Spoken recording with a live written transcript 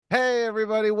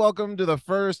everybody. Welcome to the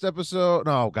first episode.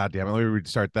 No, God damn it. Let me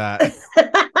restart that.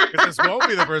 Because this won't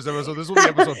be the first episode. This will be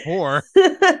episode 4.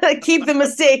 Keep the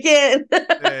mistake in.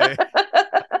 Hey.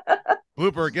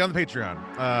 Blooper, get on the Patreon.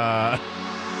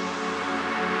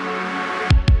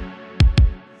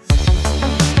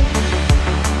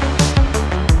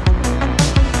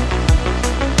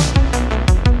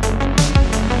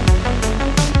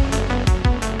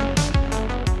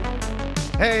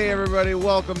 Hey, everybody.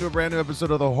 Welcome to a brand new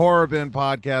episode of the Horror Bin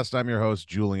Podcast. I'm your host,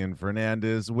 Julian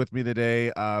Fernandez. With me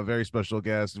today, a very special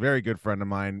guest, very good friend of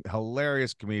mine,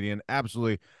 hilarious comedian,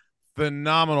 absolutely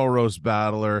phenomenal roast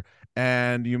battler.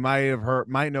 And you might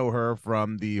know her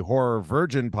from the Horror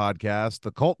Virgin podcast,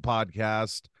 the Cult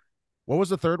podcast. What was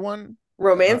the third one?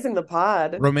 Romancing the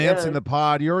pod. Romancing the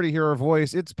Pod. You already hear her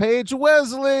voice. It's Paige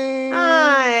Wesley.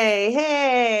 Hi.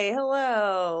 Hey.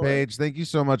 Hello. Paige, thank you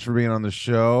so much for being on the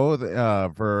show.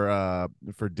 For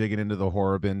digging into the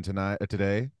horror bin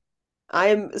today.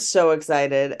 I'm so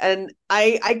excited. And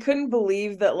I couldn't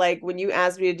believe that, like, when you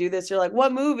asked me to do this, you're like,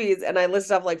 what movies? And I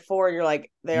listed off like 4 and you're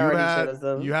like, they already showed us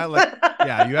them. You had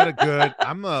you had a good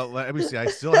let me see. I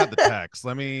still have the text.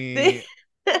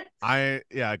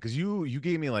 Because you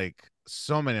gave me like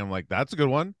so many. I'm like, that's a good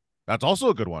one. That's also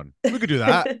a good one. We could do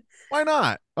that. Why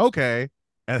not? Okay.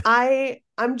 And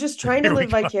I'm just trying to live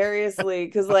vicariously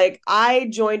because, like, I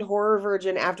joined Horror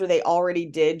Virgin after they already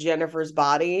did Jennifer's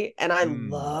Body, and I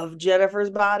love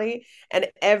Jennifer's Body. And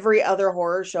every other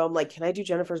horror show, I'm like, can I do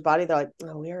Jennifer's Body? They're like,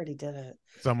 oh, we already did it.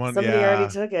 Somebody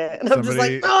already took it, and I'm just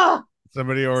like, oh,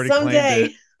 somebody already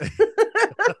someday. claimed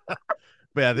it.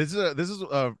 But yeah, this is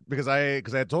because I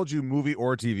had told you movie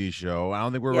or TV show. I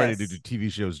don't think we're ready to do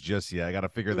TV shows just yet. I got to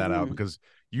figure that out because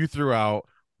you threw out.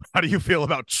 How do you feel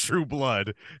about True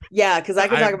Blood? Yeah, because I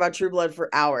could talk about True Blood for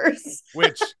hours.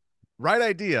 Which, right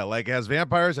idea. Like, has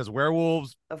vampires, has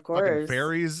werewolves, of course,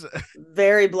 fairies.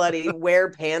 Very bloody.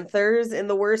 Were-panthers in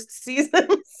the worst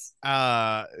seasons.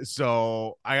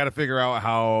 So I got to figure out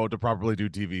how to properly do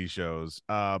TV shows.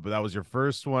 But that was your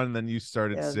first one. Then you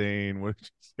started saying, what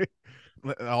did you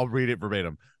say? I'll read it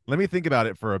verbatim. Let me think about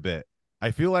it for a bit.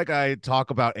 I feel like I talk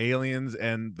about Aliens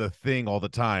and The Thing all the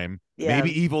time. Yeah.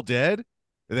 Maybe Evil Dead.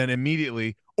 And then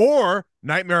immediately, or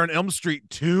Nightmare on Elm Street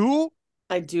 2.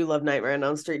 I do love Nightmare on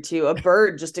Elm Street 2. A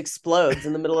bird just explodes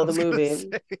in the middle of the movie.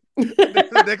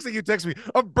 The next thing you text me,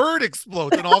 a bird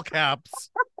explodes in all caps.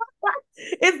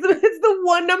 It's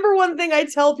the number one thing I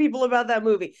tell people about that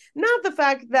movie. Not the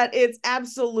fact that it's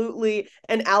absolutely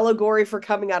an allegory for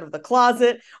coming out of the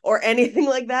closet or anything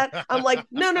like that. I'm like,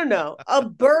 no. A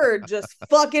bird just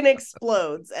fucking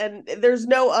explodes. And there's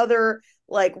no other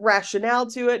like rationale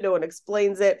to it. No one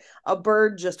explains it. A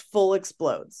bird just full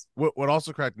explodes. What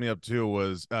also cracked me up too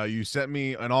was you sent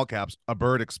me in all caps, a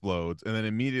bird explodes. And then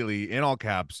immediately in all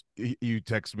caps, you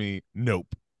text me,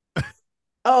 nope.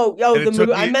 The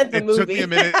movie. I meant the movie.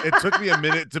 It took me a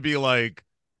minute to be like,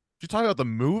 you talking about the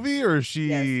movie, or is she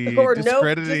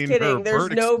discrediting just kidding. her?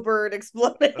 There's no bird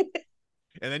exploding.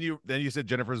 And then you said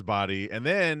Jennifer's Body, and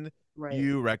then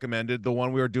you recommended the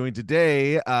one we are doing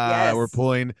today. We're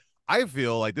pulling. I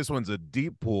feel like this one's a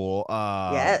deep pool.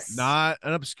 Not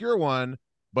an obscure one,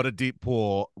 but a deep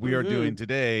pool. We are doing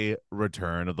today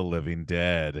Return of the Living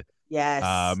Dead.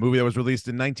 Yes. Movie that was released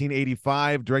in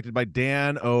 1985, directed by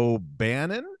Dan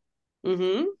O'Bannon.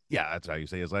 Yeah, that's how you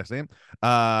say his last name.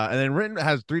 And then written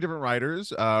has 3 different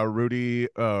writers. Rudy,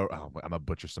 I'm gonna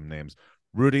butcher some names.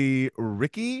 Rudy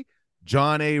Ricky,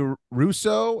 John A.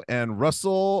 Russo, and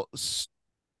Russell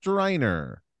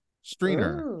Streiner.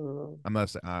 I'm gonna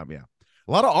say, yeah,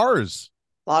 a lot of R's.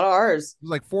 There's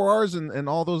like 4 R's in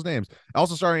all those names.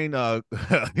 Also starring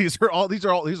these are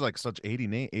like such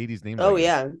 80s names. Oh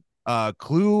yeah.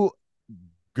 Clue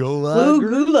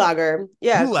Gulager.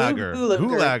 Yeah.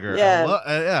 Gulager.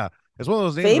 Yeah. It's one of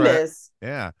those names. Famous.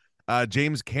 Right? Yeah.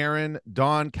 James Karen,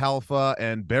 Don Calfa,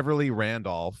 and Beverly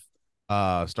Randolph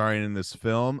starring in this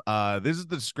film. This is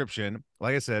the description.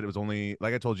 Like I said, it was only,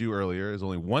 like I told you earlier, it was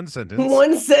only one sentence.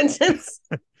 One sentence.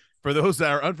 For those that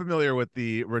are unfamiliar with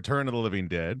the Return of the Living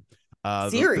Dead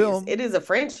series, it is a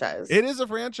franchise.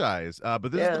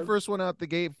 But this is the first one out the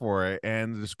gate for it,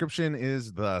 and the description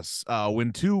is thus: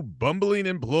 when 2 bumbling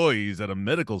employees at a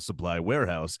medical supply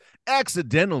warehouse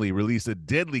accidentally release a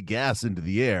deadly gas into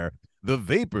the air, the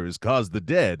vapors cause the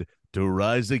dead to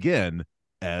rise again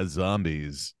as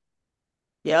zombies.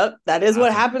 Yep, that is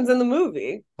what happens in the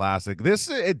movie. Classic.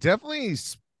 It definitely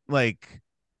like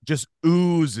just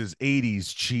oozes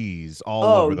 80s cheese all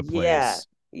over the place.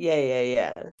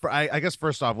 Yeah. I guess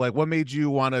first off, like, what made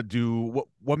you want to do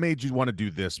what made you want to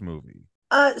do this movie?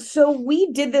 So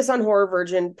we did this on Horror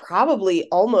Virgin probably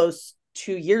almost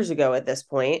 2 years ago at this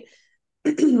point.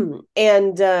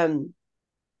 And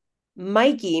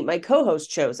Mikey, my co-host,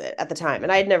 chose it at the time,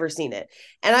 and I had never seen it.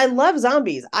 And I love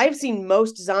zombies. I've seen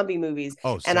most zombie movies,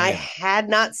 Oh, and I same. had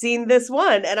not seen this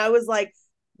one. And I was like,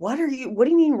 what do you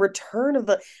mean Return of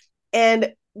the?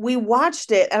 And we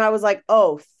watched it, and I was like,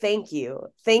 oh, thank you.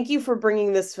 Thank you for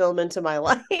bringing this film into my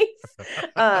life.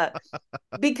 uh,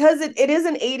 because it is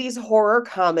an 80s horror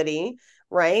comedy,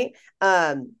 right?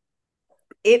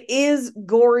 It is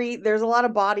gory. There's a lot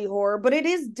of body horror, but it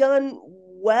is done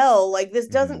well. Like, this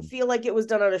doesn't feel like it was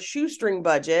done on a shoestring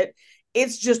budget.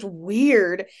 It's just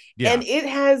weird. Yeah. And it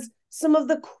has some of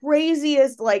the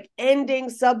craziest like ending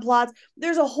subplots.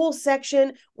 There's a whole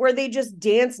section where they just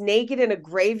dance naked in a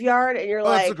graveyard, and you're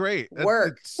That's like, great.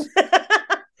 work.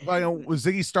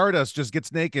 Ziggy Stardust just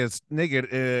gets naked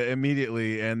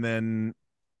immediately, and then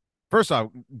first off,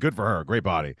 good for her, great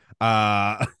body.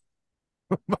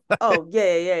 Oh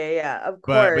yeah. Of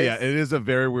but yeah, course. it is a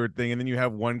very weird thing, and then you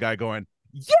have one guy going,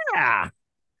 yeah.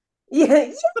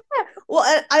 Yeah.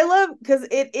 Well, I love because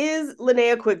it is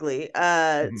Linnea Quigley,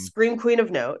 scream queen of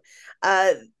note,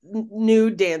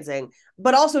 nude dancing,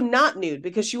 but also not nude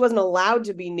because she wasn't allowed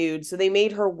to be nude. So they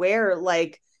made her wear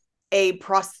like a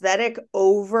prosthetic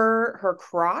over her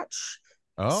crotch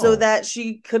so Oh, that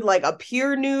she could like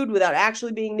appear nude without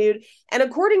actually being nude. And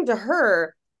according to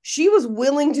her, she was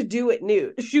willing to do it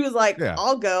nude. She was like, yeah.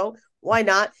 I'll go. Why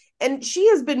not? And she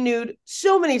has been nude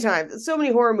so many times, so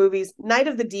many horror movies. Night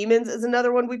of the Demons is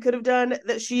another one we could have done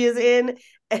that she is in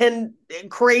and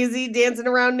crazy dancing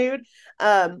around nude.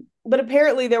 But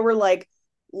apparently there were like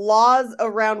laws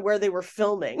around where they were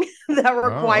filming that Oh,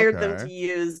 required them to okay.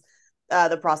 use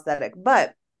the prosthetic.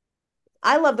 But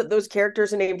I love that those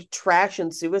characters are named Trash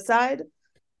and Suicide,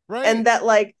 Right. and that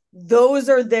like those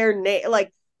are their name.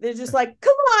 Like they're just like,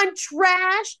 come on,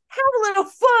 Trash, have a little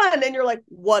fun, and you're like,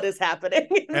 what is happening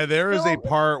in And this there is a film?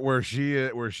 part where she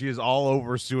is all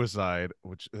over suicide,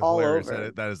 which is All hilarious. over.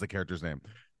 That is the character's name.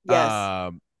 Yes.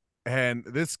 Um, and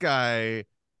this guy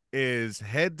is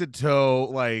head to toe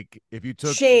like if you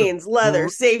took the Chains, leather,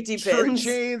 safety pins.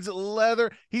 chains,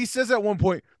 leather. He says at one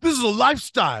point, "This is a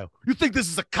lifestyle. You think this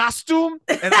is a costume?"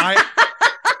 And I,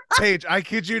 Paige, I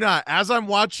kid you not, as I'm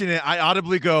watching it, I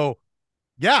audibly go,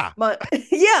 "Yeah."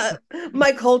 Yeah,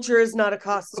 my culture is not a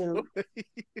costume.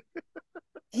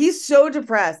 He's so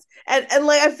depressed. And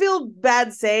like I feel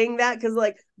bad saying that because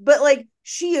like, but like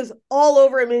she is all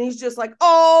over him and he's just like,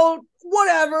 oh,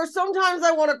 whatever. Sometimes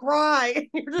I want to cry.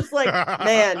 You're just like,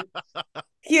 man,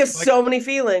 he has like, so many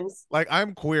feelings. like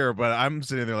I'm queer, but I'm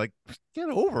sitting there like, get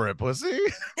over it, pussy.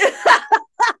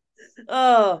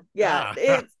 Oh yeah,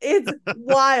 Yeah. it's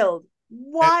wild, And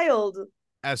wild.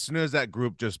 as soon as that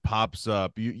group just pops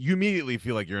up, you immediately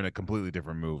feel like you're in a completely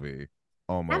different movie,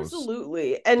 almost.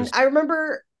 Absolutely. And Just I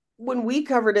remember when we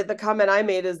covered it, the comment I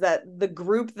made is that the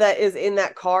group that is in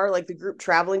that car, like the group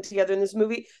traveling together in this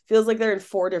movie, feels like they're in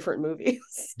 4 different movies.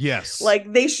 yes.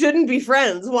 Like they shouldn't be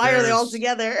friends. Why are they all There's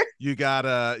together? you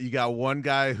got one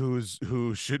guy who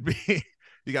should be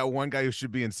you got one guy who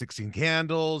should be in 16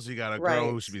 Candles. You got a girl Right.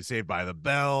 who should be Saved by the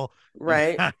Bell.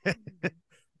 Right.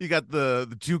 You got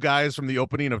the two guys from the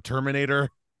opening of Terminator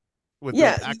with Bill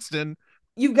Yeah. Paxton.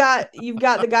 You've got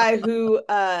the guy who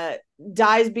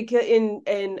dies because in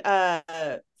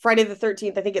Friday the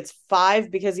 13th, I think it's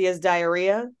 5 because he has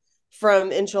diarrhea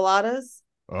from enchiladas.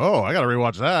 Oh, I gotta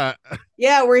rewatch that.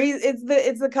 Yeah, where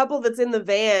it's the couple that's in the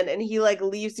van and he like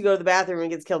leaves to go to the bathroom and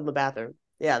gets killed in the bathroom.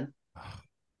 Yeah.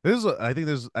 I think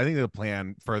the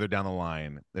plan further down the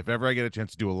line. If ever I get a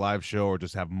chance to do a live show or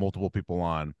just have multiple people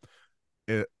on,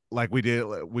 like we did,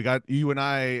 we got you and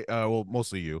I, well,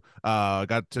 mostly you,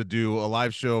 got to do a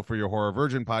live show for your Horror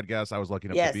Virgin podcast. I was lucky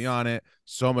enough to be Yes. on it.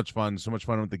 So much fun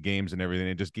with the games and everything.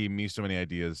 It just gave me so many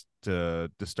ideas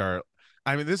to start.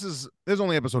 I mean, this is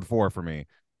only episode 4 for me.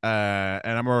 And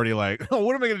I'm already like, oh,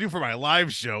 what am I gonna do for my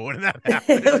live show when that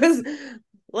happens?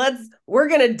 We're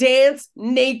gonna dance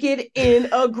naked in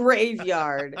a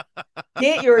graveyard.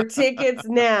 Get your tickets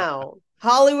now.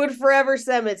 Hollywood Forever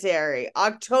Cemetery,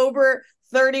 October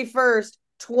 31st,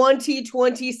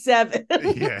 2027.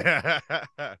 Yeah.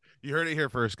 You heard it here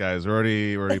first, guys. We're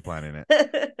already planning it.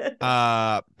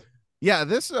 Yeah,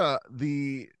 this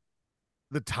the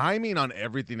timing on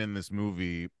everything in this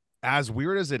movie, as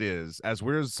weird as it is, as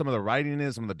weird as some of the writing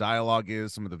is, some of the dialogue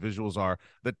is, some of the visuals are,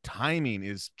 the timing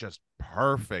is just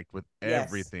perfect with Yes.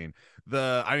 everything.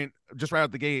 I mean, just right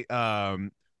out the gate,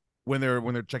 when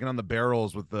they're checking on the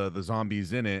barrels with the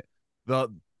zombies in it, the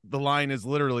line is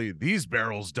literally, these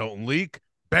barrels don't leak.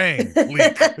 Bang,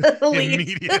 leak Leak.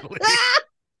 immediately.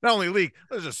 not only leak,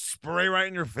 let's just spray right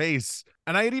in your face.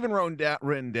 And I had even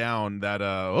written down that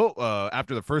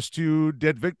after the first two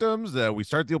dead victims, we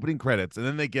start the opening credits, and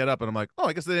then they get up, and I'm like, oh,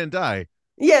 I guess they didn't die.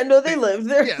 Yeah, no, they live.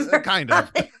 Yeah, kind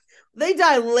of. They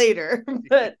die later,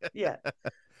 but yeah.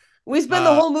 We spend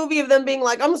the whole movie of them being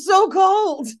like, I'm so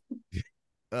cold.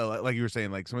 Like you were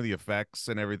saying, like some of the effects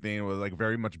and everything was like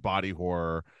very much body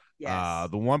horror. Yes.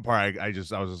 The one part I was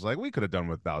just like, we could have done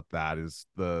without that is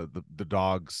the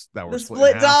dogs that were The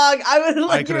split in half. dog. I was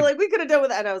like, you were like, we could have done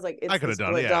with that. And I was like, it's the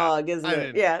split dog, isn't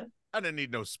it? Yeah. I didn't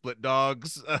need no split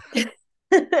dogs.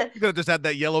 You could have just had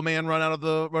that yellow man run out of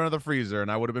the freezer, and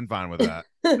I would have been fine with that.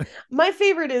 My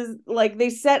favorite is like they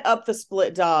set up the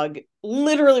split dog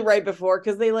literally right before,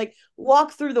 because they like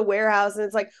walk through the warehouse and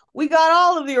it's like, we got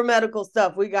all of your medical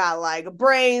stuff. We got like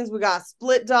brains, we got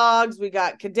split dogs, we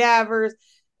got cadavers.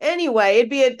 Anyway, it'd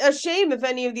be a shame if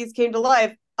any of these came to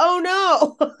life. Oh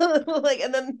no. Like,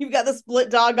 and then you've got the split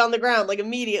dog on the ground like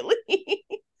immediately.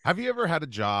 Have you ever had a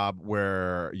job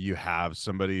where you have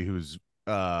somebody who's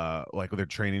like they're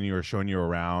training you or showing you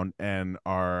around and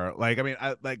are like, I mean,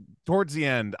 like towards the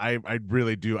end, I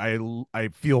really do, I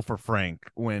feel for Frank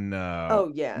when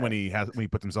oh yeah, when he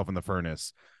puts himself in the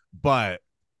furnace, but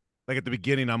like at the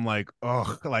beginning I'm like,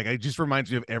 oh, like it just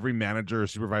reminds me of every manager or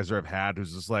supervisor I've had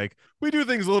who's just like, we do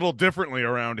things a little differently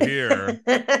around here.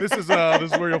 This is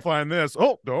where you'll find this.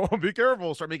 Oh, don't be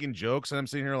careful. Start making jokes, and I'm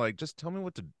sitting here like, just tell me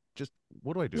what to just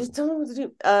what do I do? Just tell me what to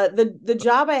do. The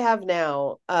job I have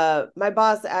now, my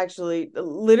boss actually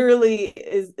literally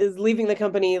is leaving the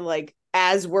company like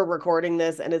as we're recording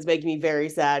this, and it's making me very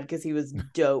sad because he was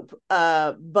dope.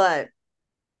 But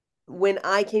when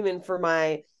I came in for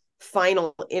my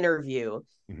final interview,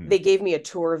 they gave me a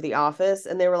tour of the office,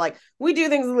 and they were like, we do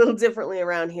things a little differently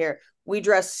around here. We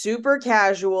dress super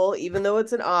casual, even though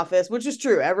it's an office, which is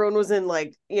true. Everyone was in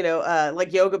like,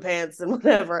 like yoga pants and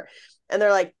whatever. And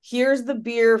they're like, here's the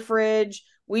beer fridge.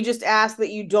 We just ask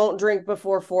that you don't drink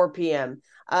before 4 p.m.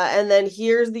 And then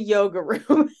here's the yoga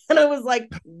room. And I was like,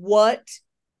 what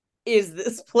is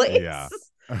this place? Yeah.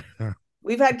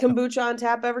 We've had kombucha on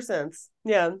tap ever since.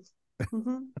 Yeah.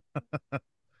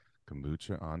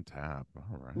 Kombucha on tap.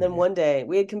 All right. And then one day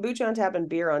we had kombucha on tap and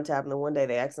beer on tap. And then one day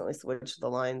they accidentally switched the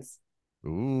lines.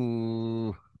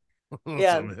 Ooh.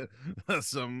 Yeah.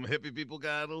 Some hippie people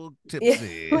got a little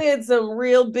tipsy. Yeah, we had some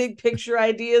real big picture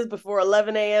ideas before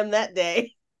 11 a.m. that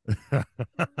day.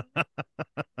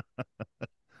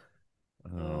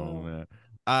 Oh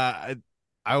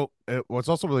man. What's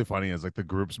also really funny is like the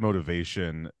group's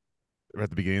motivation at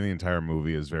the beginning of the entire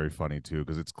movie is very funny too,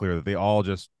 because it's clear that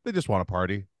they just want to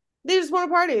party. They just want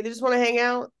to party. They just want to hang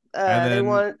out. They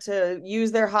want to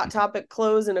use their Hot Topic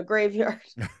clothes in a graveyard.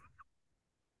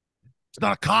 It's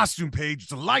not a costume, Paige.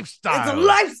 It's a lifestyle. It's a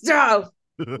lifestyle.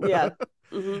 Yeah.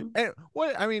 And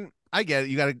what I mean, I get it.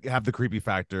 You got to have the creepy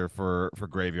factor for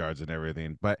graveyards and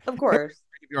everything, but of course,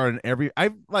 graveyard and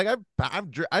I've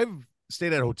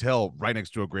stayed at a hotel right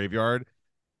next to a graveyard.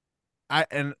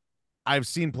 I've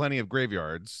seen plenty of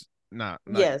graveyards. Not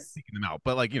yes, seeking them out,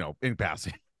 but like in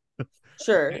passing.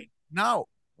 Sure. Now,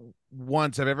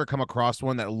 once I've ever come across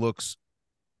one that looks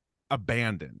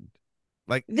abandoned.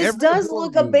 Like this does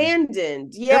look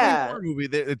abandoned. Yeah. Every movie,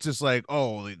 it's just like,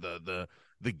 oh,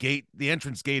 the gate, the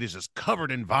entrance gate is just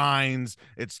covered in vines.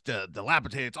 It's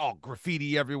dilapidated. It's all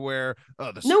graffiti everywhere.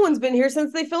 No one's been here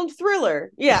since they filmed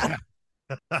Thriller. Yeah.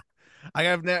 I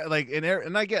have like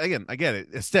and I get it.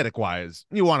 Aesthetic wise,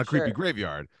 you want a creepy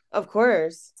graveyard, of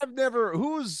course. I've never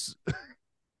who's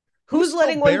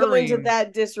letting one go into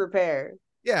that disrepair.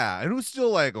 Yeah, and who's still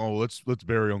like, oh, let's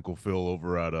bury Uncle Phil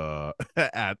over at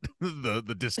at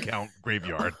the discount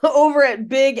graveyard. Over at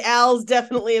Big Al's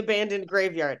definitely abandoned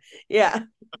graveyard. Yeah.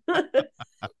 The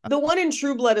one in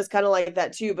True Blood is kind of like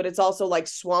that too, but it's also like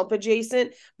swamp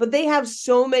adjacent. But they have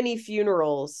so many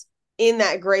funerals in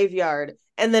that graveyard,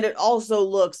 and then it also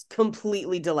looks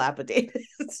completely dilapidated.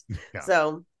 Yeah.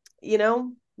 So,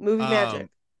 movie magic.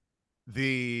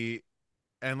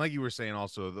 And like you were saying,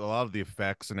 also a lot of the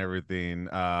effects and everything.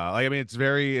 Like I mean, it's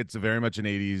very much an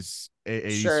 80s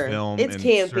sure. film. It's in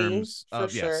campy terms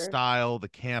of sure. Style, the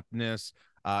campness,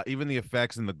 even the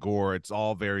effects and the gore. It's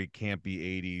all very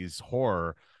campy 80s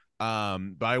horror.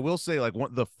 But I will say, like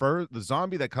the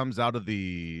zombie that comes out of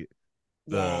the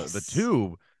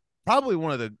tube, probably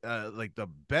one of the like the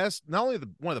best, not only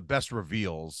one of the best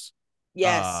reveals.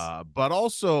 Yes. But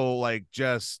also like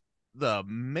just the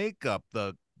makeup,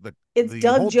 it's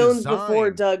Doug Jones design.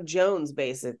 Before Doug Jones,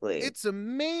 basically. It's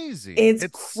amazing. It's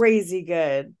crazy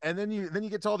good. And then you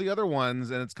get to all the other ones,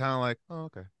 and it's kind of like, oh,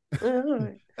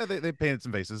 okay. They painted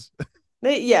some faces.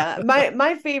 Yeah,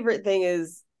 my favorite thing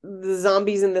is the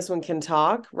zombies in this one can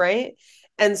talk, right?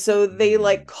 And so they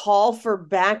like call for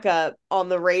backup on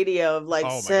the radio of like, oh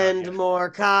my God, send yeah. more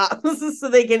cops so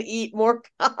they can eat more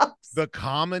cops. The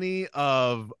comedy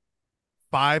of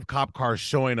 5 cop cars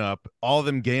showing up, all of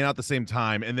them getting out at the same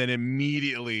time, and then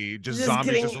immediately just Just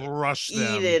zombies getting just rush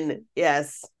them. eaten.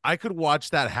 Yes. I could watch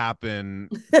that happen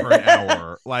for an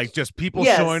hour. Like just people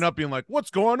showing Yes. up being like,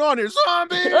 what's going on here?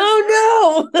 Zombies!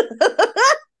 Oh no.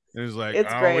 And it's like,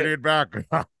 It's oh, we great. need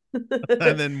backup.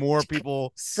 And then more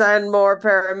people. Send more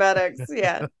paramedics.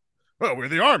 Yeah. Oh, we're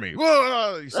the army. Whoa!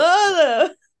 Oh,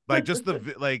 no. Like just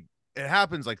the like it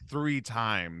happens like 3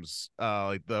 times.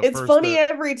 Like the It's first funny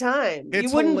every time. You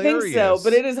it's wouldn't think so,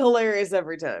 but hilarious. it is hilarious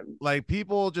every time. Like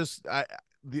people just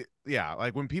yeah,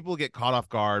 like when people get caught off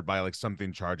guard by like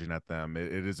something charging at them,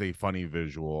 it is a funny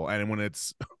visual. And when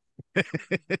it's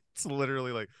it's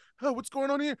literally like, oh, what's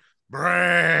going on here?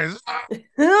 Brains.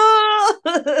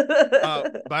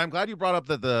 But I'm glad you brought up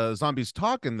that the zombies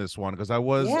talk in this one, because I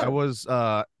Yeah. was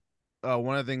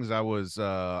one of the things I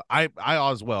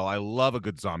as well, I love a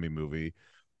good zombie movie.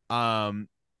 Um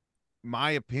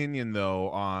my opinion though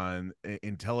on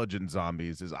intelligent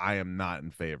zombies is I am not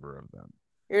in favor of them.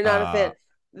 You're not a Uh fan.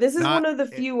 This is not one of the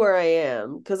few where I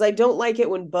am, because I don't like it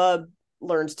when Bub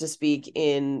learns to speak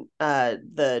in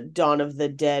the Dawn of the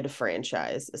Dead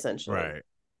franchise, essentially. right.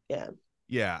 Yeah.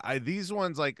 Yeah, these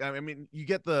ones, like, I mean, you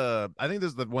get I think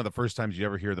this is one of the first times you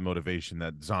ever hear the motivation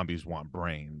that zombies want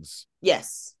brains.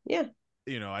 Yes. Yeah.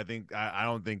 I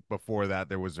don't think before that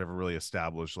there was ever really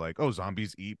established like, oh,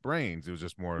 zombies eat brains. It was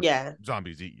just more Yeah.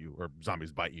 zombies eat you or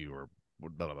zombies bite you or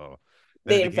blah blah blah. Then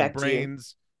They it became infect you.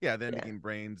 brains. Yeah, then it Yeah. became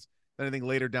brains. Then I think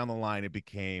later down the line it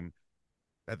became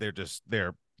that they're just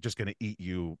gonna eat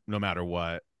you no matter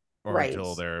what, or Right.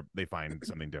 until they find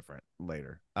something different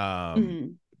later.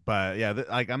 Mhm. But yeah,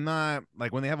 like I'm not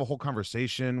like when they have a whole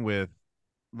conversation with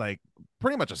like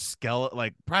pretty much a skeleton,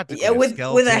 like Yeah, practically a with a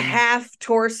skeleton, half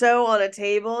torso on a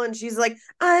table, and she's like,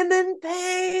 "I'm in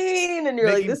pain," and you're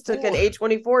like, making "This took an full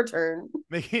A24 turn."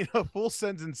 making a full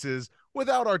sentences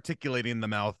without articulating the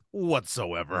mouth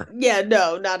whatsoever. Yeah,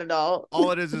 no, not at all.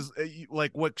 All it is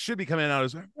like what should be coming out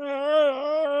is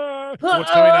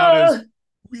what's coming out is,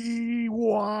 we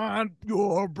want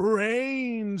your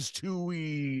brains to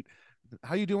eat.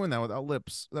 How you doing that without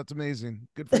lips? That's amazing.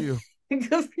 Good for you. Good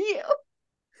for you.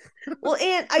 Well,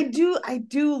 and I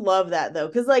do love that though,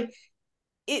 because like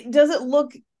it doesn't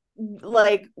look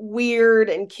like weird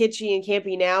and kitschy and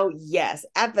campy now. Yes,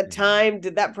 at the time,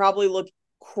 did that probably look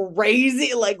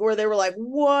crazy? Like where they were like,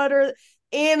 "What are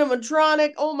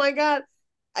animatronic? Oh my god!"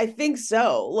 I think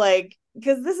so. Like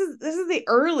because this is the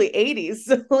early '80s,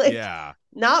 so like Yeah.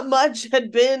 not much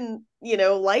had been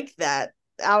like that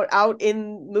out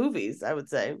in movies. I would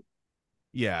say.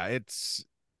 Yeah, it's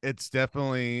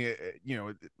definitely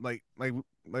like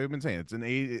we've been saying, it's an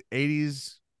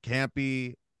 80s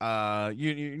campy.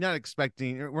 You're not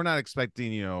expecting, we're not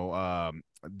expecting, Dawn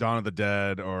of the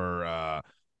Dead or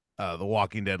the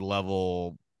Walking Dead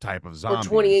level type of Or 28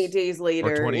 zombies, days or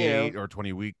later, 28 or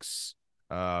 20 weeks.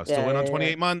 Still Yeah, waiting on yeah, yeah.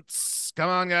 28 months. Come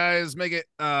on, guys, make it.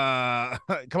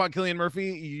 Come on, Killian Murphy,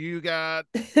 you got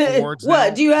awards What?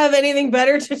 now. Do you have anything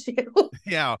better to do?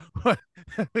 Yeah. What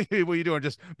are you doing?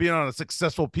 Just being on a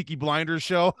successful Peaky Blinders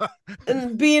show?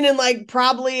 And being in like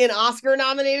probably an Oscar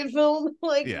nominated film?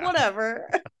 Like, Yeah. whatever.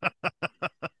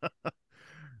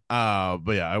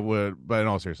 But yeah, I would, but in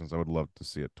all seriousness, I would love to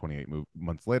see it 28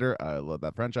 months later. I love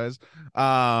that franchise.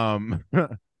 I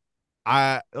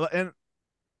and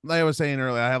like I was saying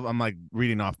earlier, I'm like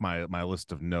reading off my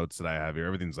list of notes that I have here.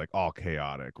 Everything's like all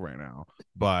chaotic right now.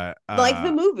 But Like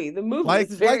the movie. The movie like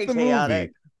is like very the movie.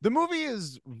 chaotic. The movie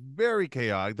is very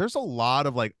chaotic. There's a lot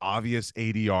of like obvious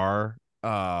ADR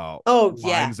Oh,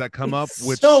 yeah. lines that come up, So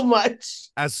which, much.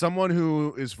 as someone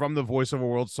who is from the voiceover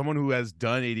world, someone who has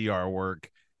done ADR work,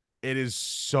 it is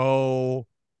so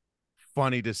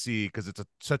funny to see, because it's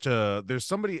such a, there's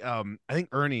somebody, I think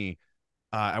Ernie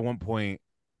at one point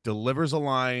delivers a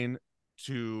line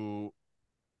to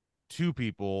two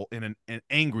people in an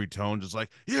angry tone, just like,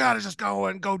 you gotta just go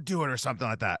and go do it or something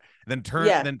like that. And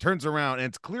Yeah. then turns around, and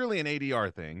it's clearly an ADR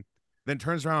thing. Then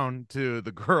turns around to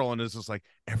the girl and is just like,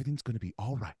 everything's gonna be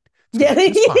all right. It's gonna Yeah.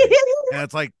 be just fine. And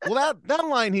it's like, well, that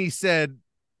line he said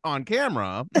on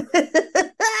camera,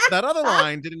 that other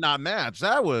line did not match.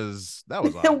 That was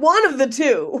odd. One of the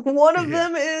two. One of Yeah.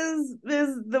 them is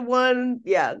the one.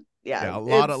 Yeah. Yeah.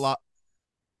 Yeah, It's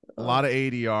a lot of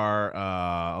ADR,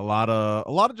 a lot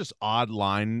of just odd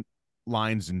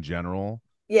lines in general.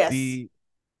 yes. The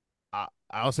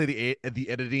I'll say the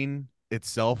editing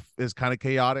itself is kind of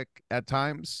chaotic at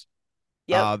times.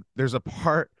 Yep. There's a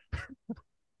part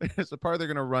there's a part they're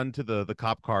gonna run to the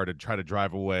cop car to try to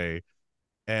drive away,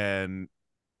 and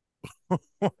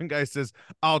one guy says,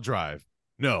 "I'll drive."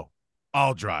 No,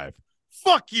 I'll drive.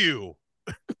 Fuck you.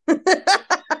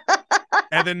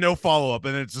 And then no follow up,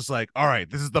 and it's just like, all right,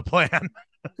 this is the plan.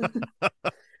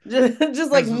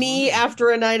 just like me after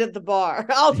a night at the bar.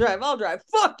 I'll drive.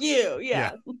 Fuck you.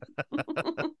 Yeah.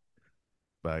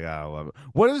 But yeah, I love it.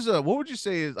 What would you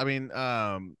say is, I mean,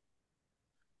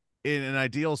 in an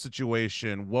ideal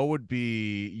situation, what would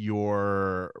be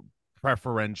your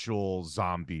preferential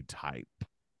zombie type?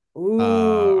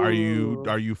 Are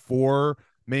you for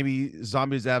maybe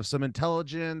zombies that have some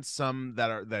intelligence, some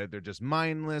that they're just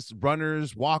mindless,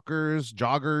 runners, walkers,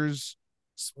 joggers,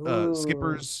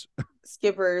 skippers,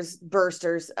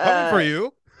 bursters? Coming for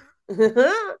you.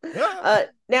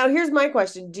 Now here's my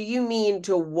question: do you mean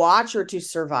to watch or to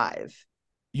survive?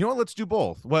 You know what? Let's do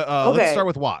both. Well, okay. Let's start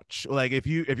with watch. Like if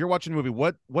you're watching a movie,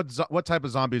 what type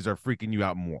of zombies are freaking you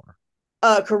out more?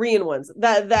 Korean ones.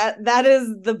 That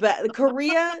is the best.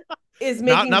 Korea is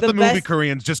making not the movie best...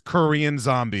 Koreans, just Korean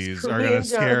zombies are gonna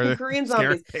scare Korean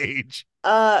zombies. Paige.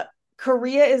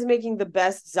 Korea is making the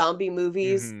best zombie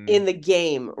movies in the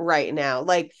game right now.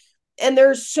 Like, and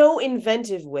they're so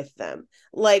inventive with them.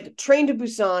 Like Train to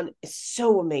Busan is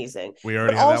so amazing. We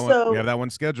already have that one. We have that one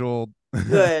scheduled.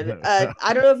 Good.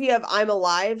 I don't know if you have I'm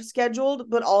Alive scheduled,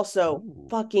 but also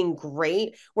fucking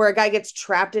great, where a guy gets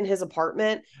trapped in his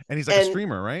apartment. And he's like a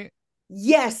streamer, right?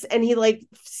 Yes. And he like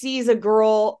sees a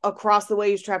girl across the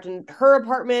way who's trapped in her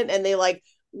apartment, and they like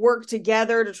work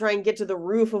together to try and get to the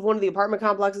roof of one of the apartment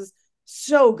complexes.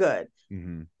 So good.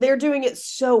 They're doing it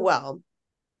so well.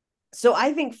 So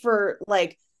I think for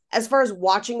like, as far as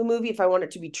watching a movie, if I want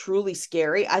it to be truly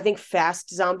scary, I think fast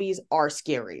zombies are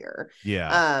scarier.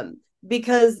 Yeah.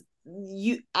 Because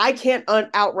I can't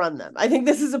outrun them. I think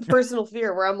this is a personal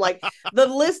fear where I'm like, the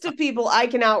list of people I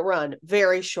can outrun,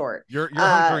 very short. You're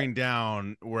hunkering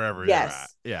down wherever you're at.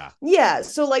 Yeah. Yeah.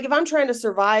 So like if I'm trying to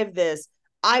survive this,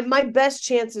 my best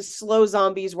chance is slow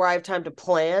zombies where I have time to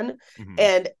plan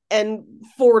and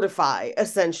fortify,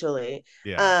 essentially.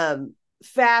 Yeah.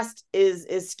 Fast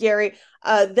is scary.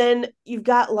 Then you've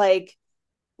got like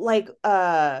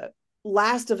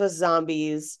Last of Us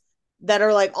zombies that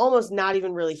are like almost not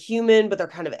even really human, but they're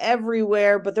kind of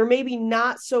everywhere, but they're maybe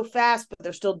not so fast, but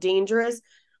they're still dangerous.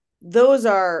 Those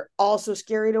are also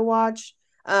scary to watch.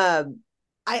 I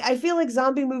feel like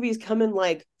zombie movies come in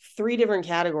like 3 different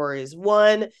categories.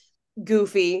 One,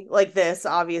 goofy, like this.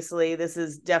 Obviously, this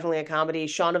is definitely a comedy.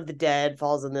 Shaun of the Dead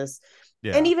falls in this.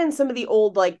 Yeah. And even some of the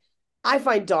old, like, I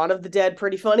find Dawn of the Dead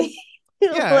pretty funny.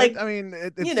 Yeah, like, I mean,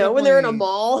 it's when they're in a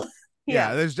mall.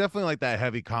 Yeah, there's definitely like that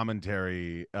heavy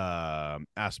commentary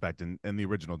aspect in the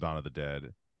original Dawn of the Dead.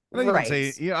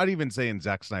 I'd even say in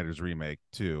Zack Snyder's remake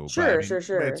too. Sure.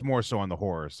 It's more so on the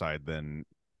horror side than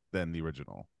the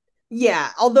original. Yeah,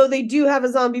 although they do have a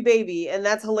zombie baby, and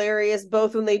that's hilarious,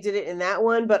 both when they did it in that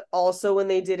one, but also when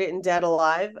they did it in Dead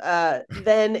Alive.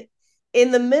 Then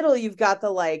in the middle, you've got the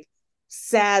like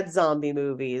sad zombie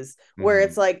movies where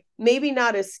it's like maybe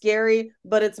not as scary,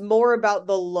 but it's more about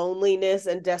the loneliness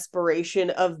and desperation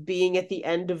of being at the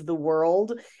end of the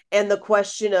world, and the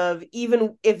question of,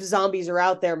 even if zombies are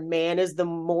out there, man is the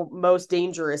most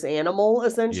dangerous animal,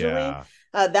 essentially.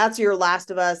 That's your Last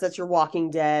of Us, that's your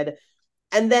Walking Dead.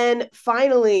 And then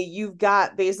finally, you've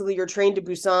got basically your Train to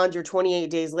Busan, your 28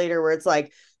 Days Later, where it's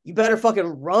like, you better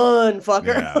fucking run,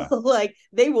 fucker. Yeah. Like,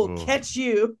 they will catch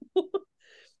you.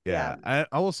 Yeah.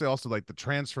 I will say also, like, the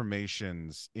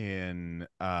transformations in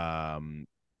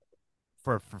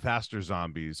for faster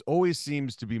zombies always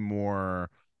seems to be more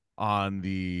on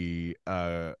the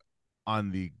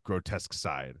grotesque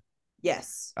side.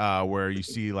 Yes. Where you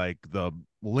see like the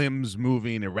limbs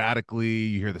moving erratically,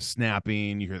 you hear the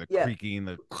snapping, you hear the creaking,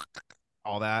 the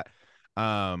all that.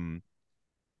 And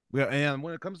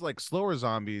when it comes to like slower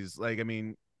zombies, like, I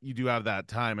mean, you do have that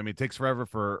time. I mean, it takes forever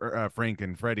for Frank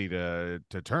and Freddy to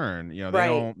turn. You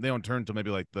know, they don't turn until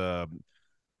maybe like the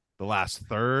last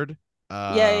third.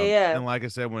 And like I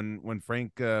said, when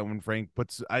Frank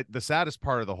puts the saddest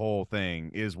part of the whole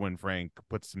thing is when Frank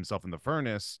puts himself in the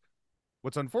furnace.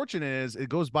 What's unfortunate is it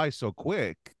goes by so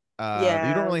quick. You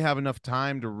don't really have enough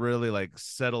time to really like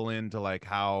settle into like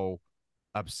how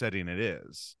upsetting it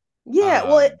is. Yeah,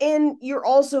 well, and you're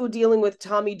also dealing with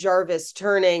Tommy Jarvis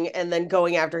turning and then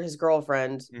going after his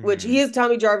girlfriend, which he is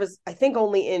Tommy Jarvis, I think,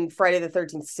 only in Friday the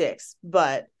 13th 6,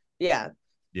 but yeah.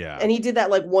 And he did that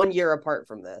like 1 year apart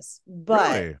from this.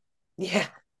 But really? Yeah.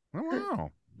 Oh, wow.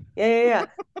 Yeah.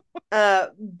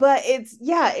 But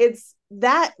it's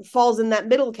that falls in that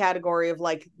middle category of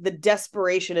like the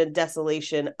desperation and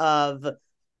desolation of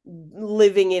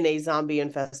living in a zombie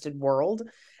infested world.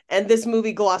 And this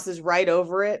movie glosses right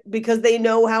over it because they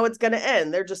know how it's going to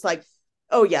end. They're just like,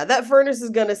 oh, yeah, that furnace is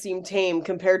going to seem tame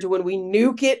compared to when we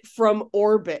nuke it from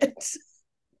orbit.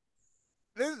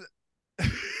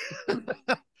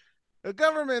 The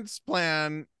government's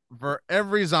plan for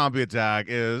every zombie attack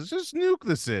is just nuke the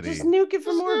Just city. nuke it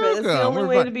from Just orbit. nuke That's the them. only We're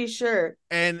way fine. to be sure.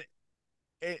 And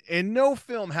in no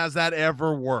film has that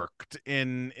ever worked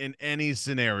in any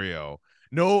scenario.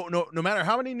 No matter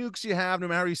how many nukes you have, no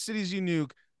matter how many cities you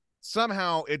nuke,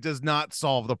 somehow it does not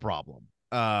solve the problem.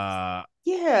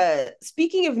 Yeah.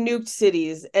 Speaking of nuked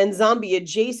cities and zombie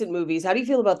adjacent movies, how do you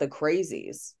feel about the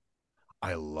Crazies?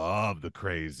 I love the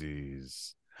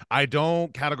Crazies. I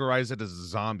don't categorize it as a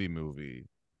zombie movie,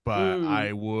 but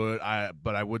Mm.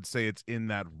 I would say it's in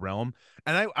that realm.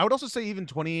 And I would also say even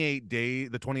 28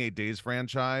 Days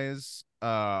franchise,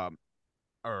 or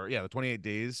yeah, the 28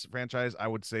 Days franchise, I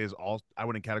would say is all I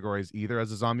wouldn't categorize either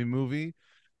as a zombie movie,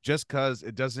 just because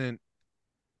it doesn't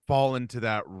fall into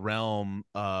that realm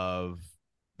of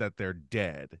that they're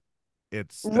dead.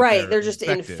 It's that Right. they're They're just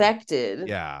infected. infected.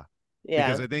 Yeah.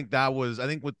 Because Yeah. I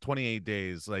think with 28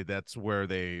 days, like that's where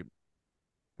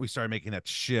we started making that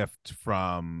shift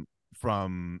from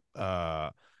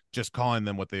just calling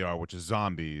them what they are, which is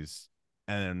zombies.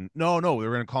 And no,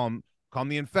 we're gonna call them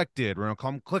the infected. We're gonna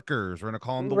call them clickers. We're gonna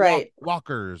call them the Right.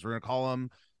 walkers. We're gonna call them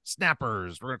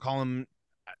snappers. We're gonna call them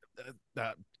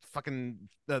fucking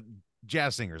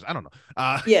jazz singers. I don't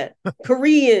know. Yeah.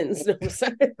 Koreans. No,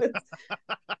 sorry.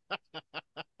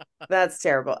 That's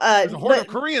terrible. There's a horde of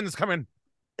But Koreans coming.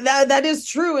 that is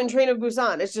true in Train of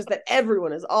Busan. It's just that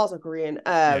everyone is also Korean.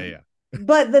 Yeah, yeah.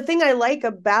 But the thing I like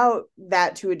about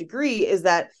that to a degree is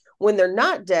that when they're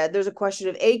not dead, there's a question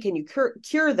of A, can you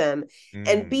cure them?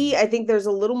 And B, Mm, I think there's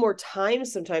a little more time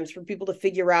sometimes for people to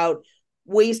figure out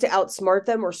ways to outsmart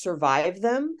them or survive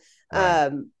them.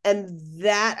 right. And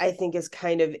that I think is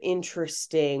kind of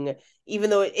interesting, even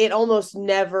though it almost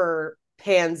never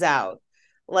pans out.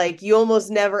 Like you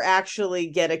almost never actually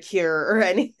get a cure or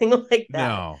anything like that.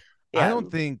 No, I Yeah.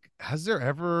 don't think has there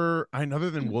ever. I mean, other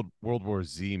than World War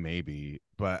Z, maybe,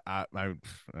 but I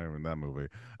remember that movie.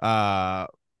 Uh,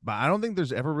 but I don't think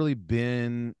there's ever really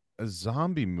been a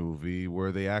zombie movie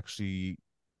where they actually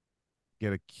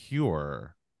get a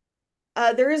cure.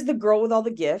 There is the girl with all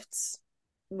the gifts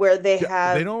where they They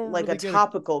have don't like a really get a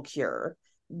topical cure,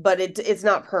 but it's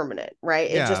not permanent,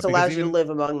 right? It yeah, just because allows you to even live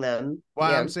among them.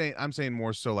 well, Yeah. I'm saying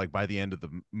more so like by the end of the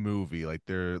movie, like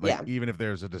they're like Yeah. even if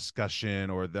there's a discussion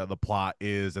or the plot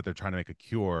is that they're trying to make a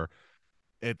cure,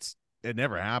 it's it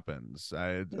never happens.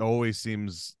 It always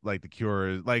seems like the cure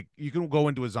is like you can go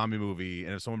into a zombie movie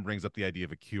and if someone brings up the idea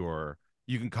of a cure,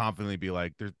 you can confidently be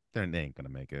like, they ain't gonna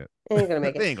make it. Ain't gonna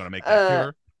make it. They ain't gonna make that Uh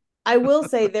cure. I will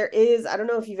say there is, I don't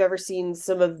know if you've ever seen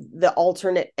some of the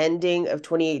alternate ending of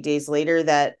 28 Days Later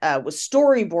that was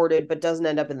storyboarded but doesn't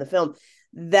end up in the film.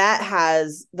 That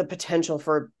has the potential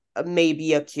for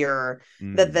maybe a cure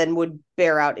that Mm. then would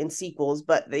bear out in sequels,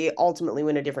 but they ultimately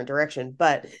went a different direction.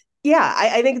 But yeah,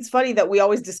 I think it's funny that we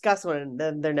always discuss one and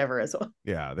then there never is one.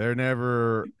 Yeah, they're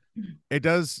never it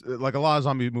does like a lot of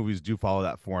zombie movies do follow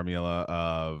that formula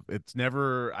of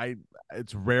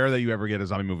it's rare that you ever get a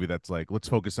zombie movie that's like let's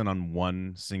focus in on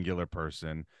one singular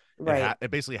person. Right.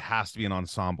 It basically has to be an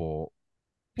ensemble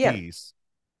Yeah. piece.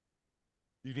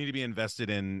 You need to be invested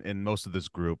in most of this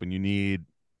group and you need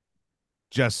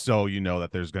just so you know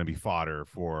that there's going to be fodder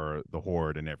for the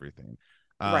horde and everything.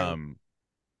 Right. um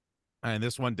and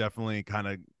this one definitely kind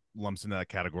of lumps into that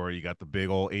category. You got the big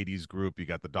old 80s group, you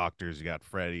got the doctors, you got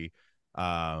Freddy.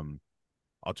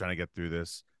 I'll try to get through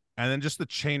this. And then just the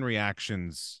chain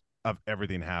reactions of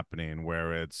everything happening,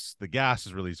 where it's the gas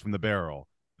is released from the barrel,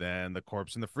 then the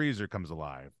corpse in the freezer comes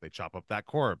alive. They chop up that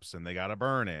corpse and they got to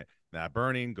burn it. That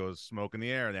burning goes smoke in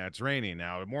the air. Now it's raining.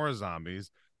 Now more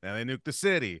zombies. Then they nuke the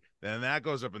city. Then that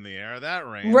goes up in the air. That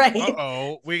rains.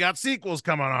 Right. We got sequels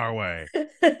coming our way.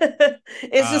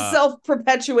 It's just Uh,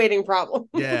 self-perpetuating problem.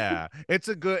 yeah, it's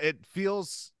a good. It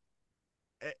feels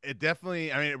it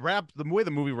definitely. I mean, it wraps the way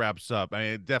the movie wraps up. I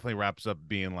mean, it definitely wraps up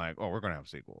being like, oh, we're gonna have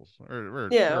sequels.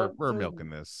 Yeah, We're milking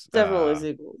this. definitely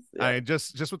sequels. I Yeah. mean,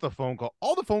 just with the phone call,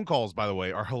 all the phone calls, by the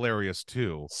way, are hilarious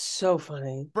too. So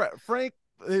funny. Frank,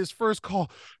 his first call,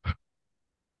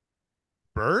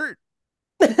 Bert,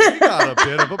 we got a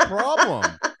bit of a problem.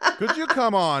 Could you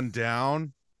come on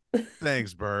down?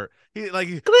 Thanks, Bert.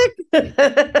 Click.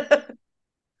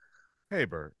 Hey,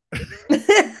 Bert.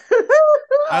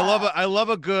 I love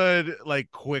a good like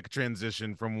quick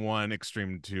transition from one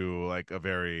extreme to like a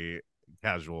very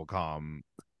casual, calm.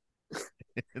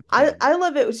 I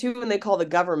love it too when they call the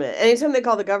government. Anytime they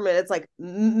call the government, it's like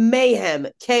mayhem,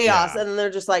 chaos, and then they're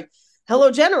just like,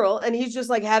 "Hello, General," and he's just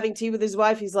like having tea with his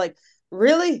wife. He's like,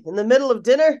 "Really? In the middle of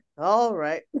dinner? All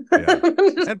right." Yeah.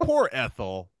 And poor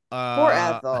Ethel. Poor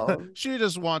Ethel. She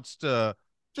just wants to.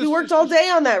 She worked all day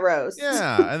on that roast.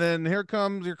 Yeah, and then here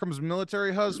comes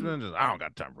military husband. I don't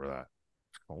got time for that.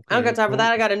 Okay, I don't got time for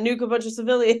that. I got to nuke a bunch of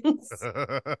civilians.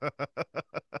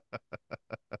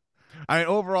 I mean,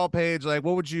 overall, Paige, like,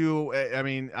 what would you? I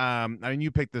mean,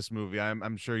 you picked this movie.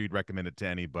 I'm sure you'd recommend it to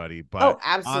anybody. But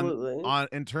absolutely. On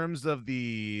in terms of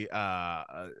the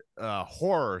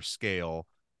horror scale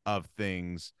of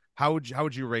things, how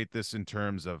would you rate this in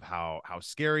terms of how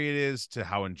scary it is to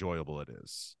how enjoyable it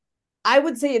is? I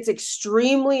would say it's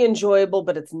extremely enjoyable,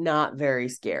 but it's not very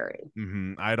scary.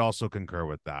 Mm-hmm. I'd also concur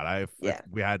with that. If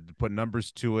we had to put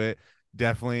numbers to it,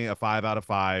 definitely a 5 out of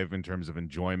 5 in terms of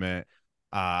enjoyment,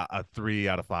 a 3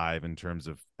 out of 5 in terms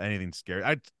of anything scary.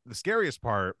 The scariest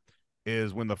part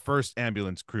is when the first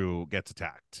ambulance crew gets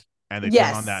attacked and they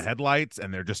turn on that headlights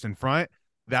and they're just in front.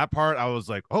 That part, I was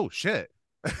like, oh shit.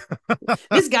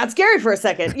 This got scary for a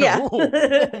second. Yeah. Oh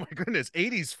my goodness,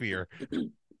 80s fear.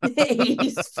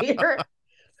 80s fear.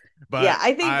 But yeah,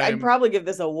 I think I'd probably give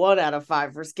this a 1 out of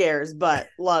 5 for scares, but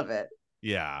love it.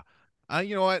 Yeah.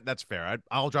 You know what? That's fair.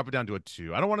 I'll drop it down to a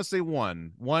 2. I don't want to say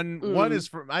 1. One is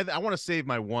for I want to save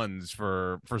my ones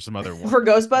for some other ones. For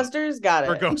Ghostbusters? Got it.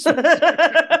 For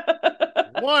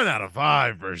Ghostbusters. 1 out of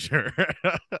 5 for sure.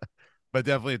 But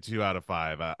definitely a 2 out of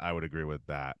 5. I would agree with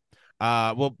that.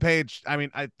 Well, Paige, I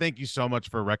mean, I thank you so much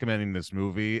for recommending this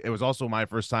movie. It was also my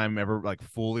first time ever like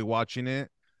fully watching it.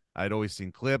 I'd always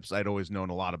seen clips. I'd always known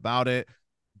a lot about it.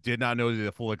 Did not know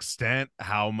the full extent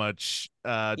how much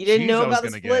you didn't know about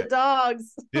the split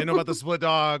dogs. Didn't know about the split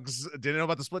dogs. Didn't know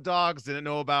about the split dogs. Didn't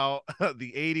know about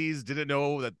the 80s. Didn't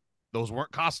know that those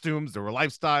weren't costumes. They were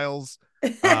lifestyles.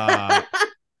 But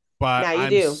now you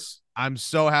do. I'm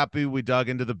so happy we dug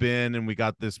into the bin and we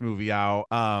got this movie out.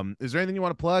 Is there anything you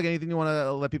want to plug? Anything you want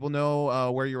to let people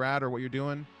know where you're at or what you're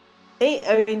doing? Hey,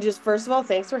 I mean, just first of all,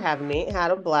 thanks for having me.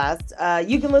 Had a blast.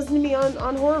 You can listen to me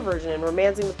on Horror Version and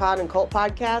Romancing the Pod and Cult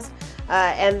Podcast.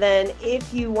 And then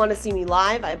if you want to see me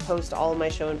live, I post all of my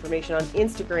show information on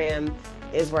Instagram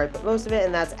is where I put most of it.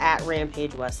 And that's at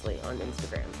Paige Wesley on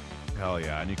Instagram. Hell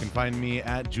yeah. And you can find me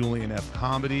at Julian F.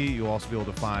 Comedy. You'll also be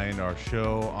able to find our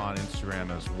show on Instagram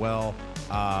as well.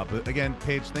 But again,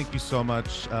 Paige, thank you so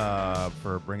much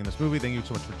for bringing this movie. Thank you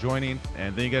so much for joining.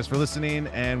 And thank you guys for listening.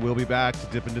 And we'll be back to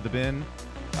dip into the bin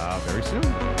very soon.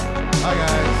 Bye,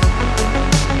 guys.